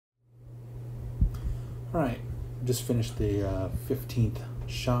Alright, just finished the 15th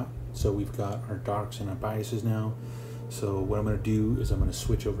shot, so we've got our darks and our biases now. So what I'm going to do is I'm going to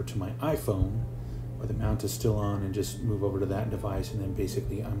switch over to my iPhone, where the mount is still on, and just move over to that device, and then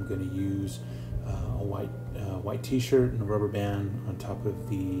basically I'm going to use a white t-shirt and a rubber band on top of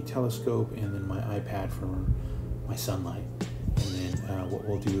the telescope, and then my iPad for my sunlight. And then what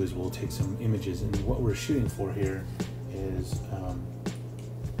we'll do is we'll take some images, and what we're shooting for here is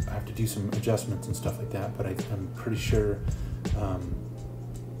I have to do some adjustments and stuff like that, but I'm pretty sure I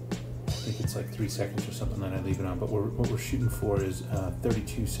think it's like 3 seconds or something that I leave it on, but what we're shooting for is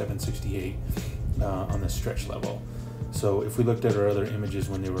 32/768 on the stretch level. So if we looked at our other images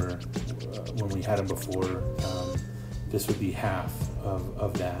when they were when we had them before, this would be half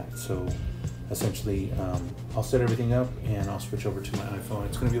of that. So essentially I'll set everything up and I'll switch over to my iPhone.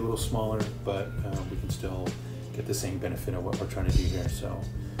 It's going to be a little smaller, but we can still get the same benefit of what we're trying to do here. So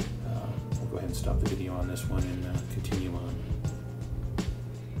we'll go ahead and stop the video on this one and continue on.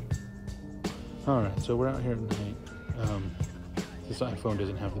 Alright, so we're out here at night. This iPhone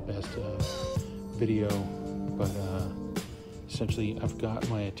doesn't have the best video, but essentially I've got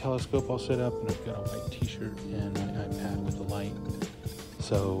my telescope all set up, and I've got a white t-shirt and my iPad with the light.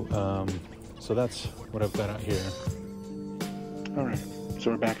 So so that's what I've got out here. Alright,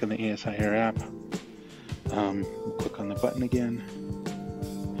 so we're back in the ASI Air app. We'll click on the button again.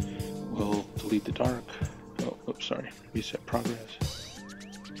 We'll delete the dark. Oh, oops, sorry. Reset progress.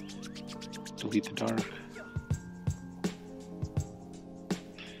 Delete the dark.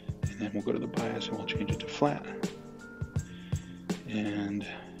 And then we'll go to the bias and we'll change it to flat. And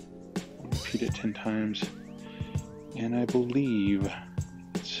we'll repeat it 10 times. And I believe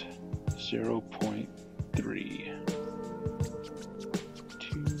it's 0.3.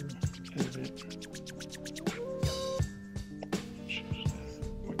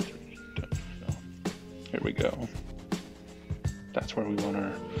 There we go. That's where we want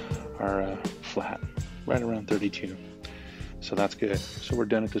our flat, right around 32. So that's good. So we're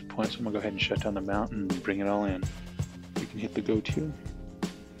done at this point, so I'm gonna go ahead and shut down the mount and bring it all in. You can hit the go to,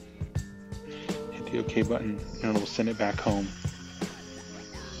 hit the OK button, and it'll send it back home.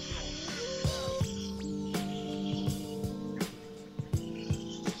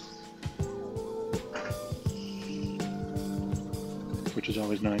 Which is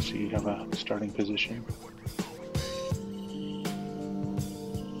always nice, so you have a starting position.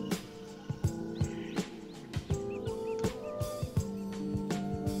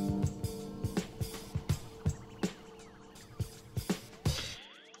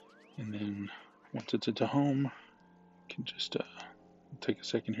 And then once it's into home, you can just take a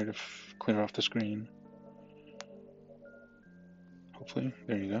second here to clear off the screen. Hopefully,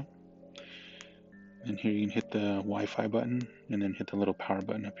 there you go. And here you can hit the Wi-Fi button, and then hit the little power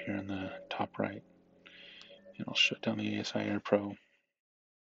button up here on the top right. And I'll shut down the ASI Air Pro.